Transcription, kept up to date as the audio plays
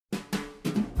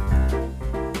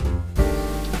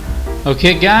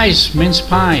Okay guys, mince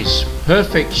pies,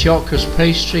 perfect short crust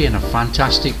pastry and a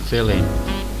fantastic filling.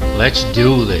 Let's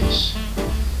do this.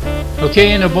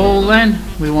 Okay, in a bowl then,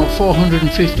 we want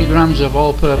 450 grams of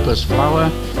all-purpose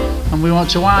flour, and we want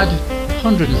to add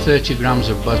 130 grams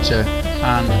of butter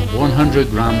and 100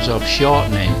 grams of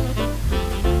shortening.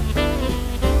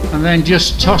 And then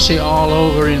just toss it all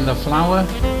over in the flour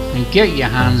and get your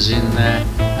hands in there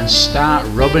and start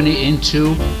rubbing it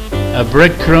into a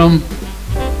breadcrumb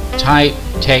type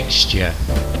texture.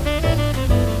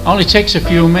 Only takes a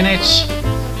few minutes.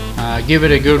 Give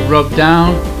it a good rub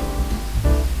down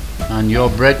and your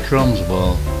breadcrumbs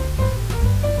will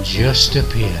just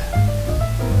appear.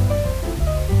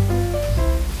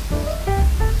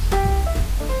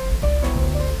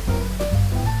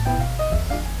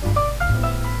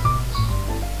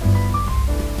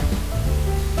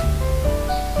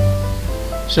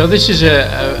 So this is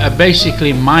a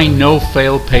basically my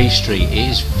no-fail pastry.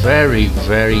 It is very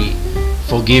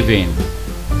forgiving.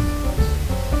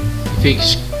 If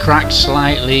it's cracked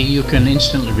slightly, you can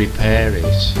instantly repair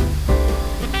it.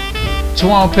 To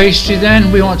our pastry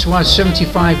then, we want to add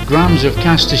 75 grams of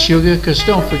caster sugar, because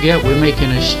don't forget we're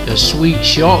making a sweet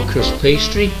short crust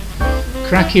pastry.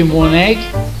 Crack in 1 egg,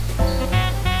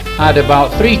 add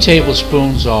about 3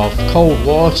 tablespoons of cold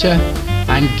water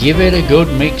and give it a good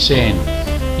mix in.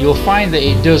 You'll find that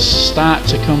it does start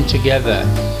to come together.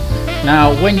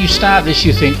 Now when you start this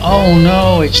you think, oh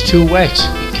no, it's too wet,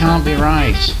 it can't be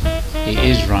right. It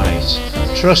is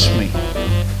right, trust me.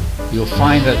 You'll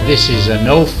find that this is a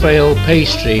no-fail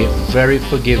pastry, very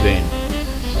forgiving.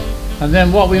 And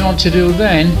then what we want to do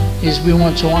then is we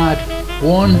want to add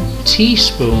 1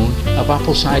 teaspoon of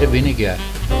apple cider vinegar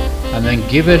and then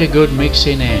give it a good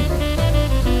mixing in.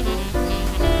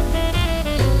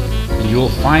 You'll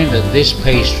find that this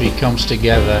pastry comes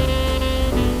together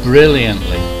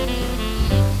brilliantly.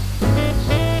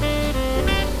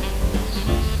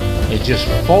 It just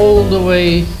fold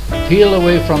away, peel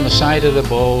away from the side of the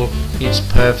bowl. It's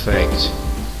perfect.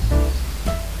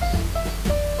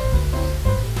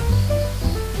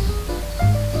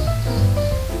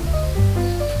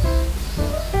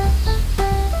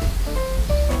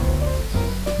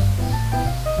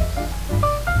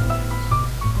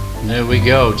 There we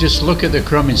go, just look at the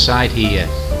crumb inside here.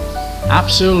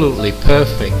 Absolutely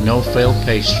perfect, no fail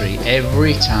pastry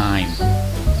every time.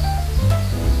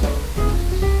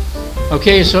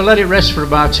 Okay, so let it rest for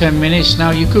about 10 minutes.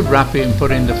 Now you could wrap it and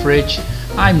put it in the fridge.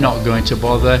 I'm not going to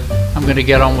bother. I'm going to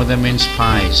get on with the mince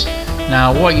pies.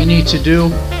 Now what you need to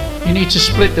do, you need to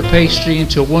split the pastry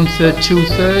into 1/3,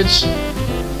 2/3.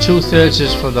 2/3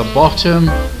 is for the bottom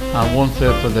and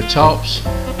 1/3 for the tops.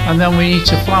 And then we need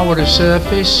to flour the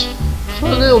surface.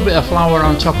 Put a little bit of flour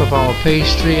on top of our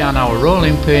pastry and our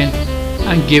rolling pin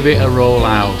and give it a roll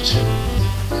out.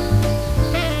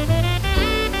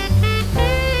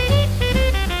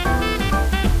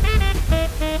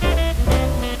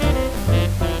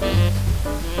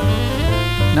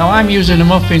 Now I'm using a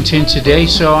muffin tin today,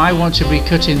 so I want to be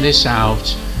cutting this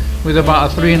out with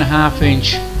about a 3.5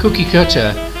 inch cookie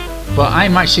cutter, but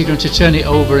I'm actually going to turn it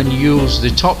over and use the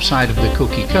top side of the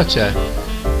cookie cutter,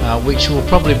 which will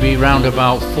probably be round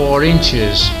about 4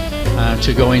 inches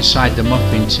to go inside the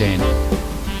muffin tin.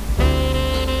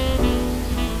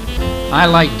 I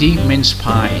like deep mince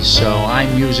pies, so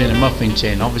I'm using a muffin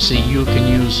tin. Obviously you can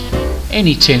use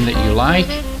any tin that you like.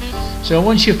 So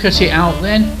once you've cut it out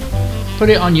then, put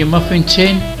it on your muffin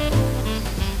tin,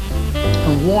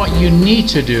 and what you need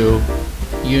to do,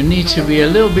 you need to be a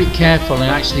little bit careful in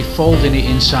actually folding it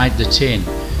inside the tin.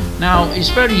 Now it's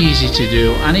very easy to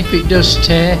do, and if it does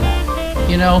tear,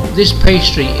 you know, this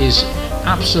pastry is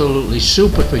absolutely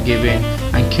super forgiving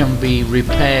and can be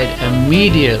repaired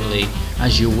immediately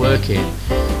as you work it.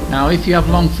 Now if you have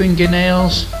long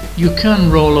fingernails, you can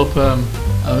roll up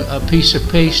a piece of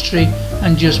pastry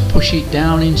and just push it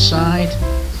down inside.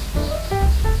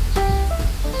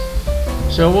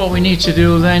 So what we need to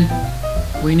do then,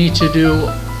 we need to do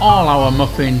all our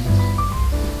muffin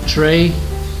tray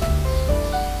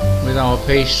with our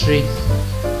pastry.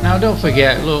 Now don't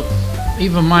forget, look,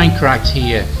 even mine cracked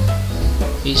here.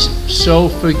 It's so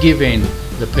forgiving,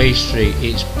 the pastry.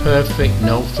 It's perfect,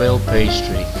 no fail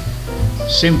pastry.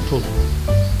 Simple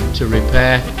to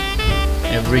repair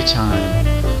every time.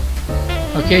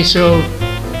 Okay, so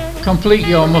complete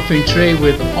your muffin tray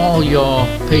with all your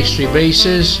pastry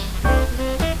bases.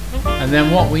 And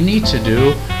then what we need to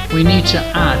do, we need to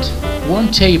add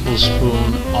 1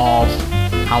 tablespoon of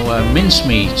our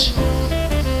mincemeat.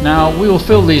 Now we will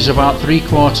fill these about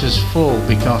 3/4 full,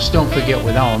 because don't forget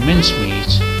with our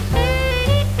mincemeat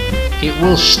it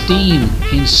will steam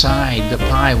inside the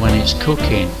pie when it's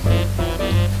cooking.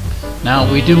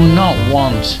 Now we do not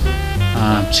want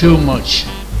too much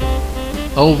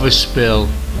overspill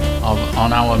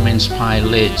on our mince pie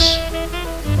lids,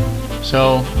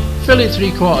 so fill it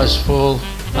 3/4 full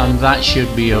and that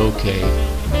should be okay.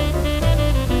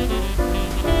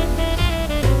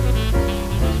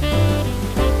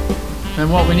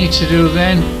 And what we need to do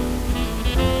then,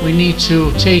 we need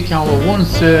to take our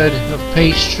 1/3 of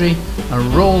pastry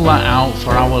and roll that out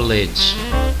for our lids.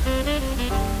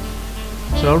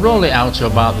 So roll it out to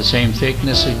about the same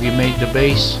thickness if you made the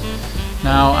base.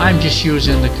 Now I'm just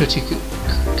using the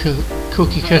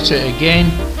cookie cutter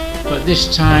again, but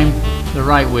this time the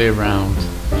right way around.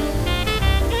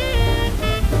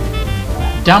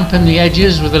 Dampen the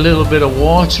edges with a little bit of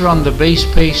water on the base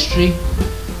pastry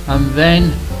and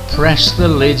then press the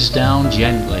lids down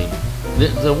gently.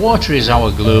 The water is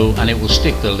our glue and it will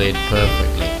stick the lid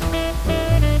perfectly.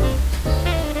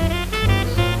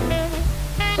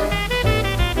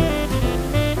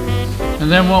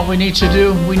 And then what we need to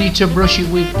do, we need to brush it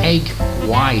with egg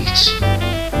white.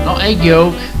 Not egg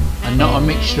yolk, and not a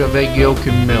mixture of egg yolk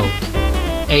and milk.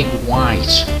 Egg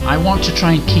white. I want to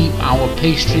try and keep our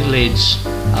pastry lids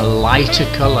a lighter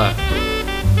colour.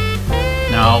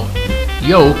 Now,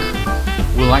 yolk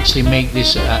will actually make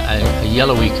this a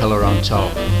yellowy colour on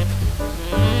top.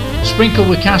 Sprinkle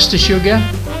with caster sugar,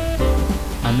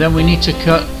 and then we need to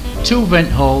cut 2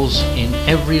 vent holes in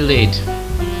every lid.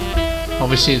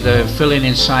 Obviously the filling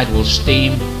inside will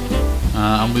steam,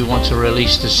 and we want to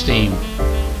release the steam.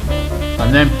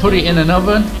 And then put it in an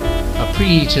oven, a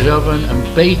preheated oven,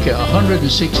 and bake at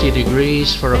 160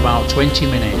 degrees for about 20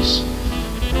 minutes.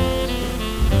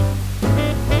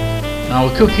 Now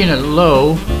we're cooking at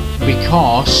low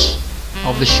because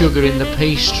of the sugar in the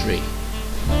pastry.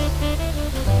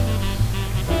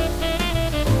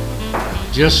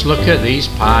 Just look at these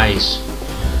pies.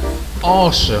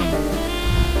 Awesome.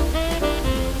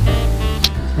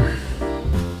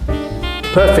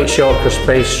 Perfect short crust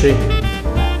pastry.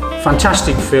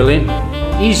 Fantastic filling.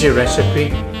 Easy recipe.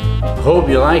 Hope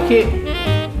you like it.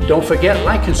 Don't forget,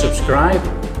 like and subscribe,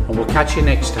 and we'll catch you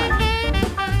next time.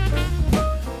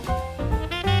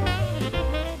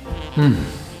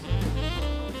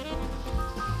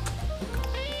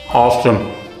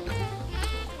 Awesome.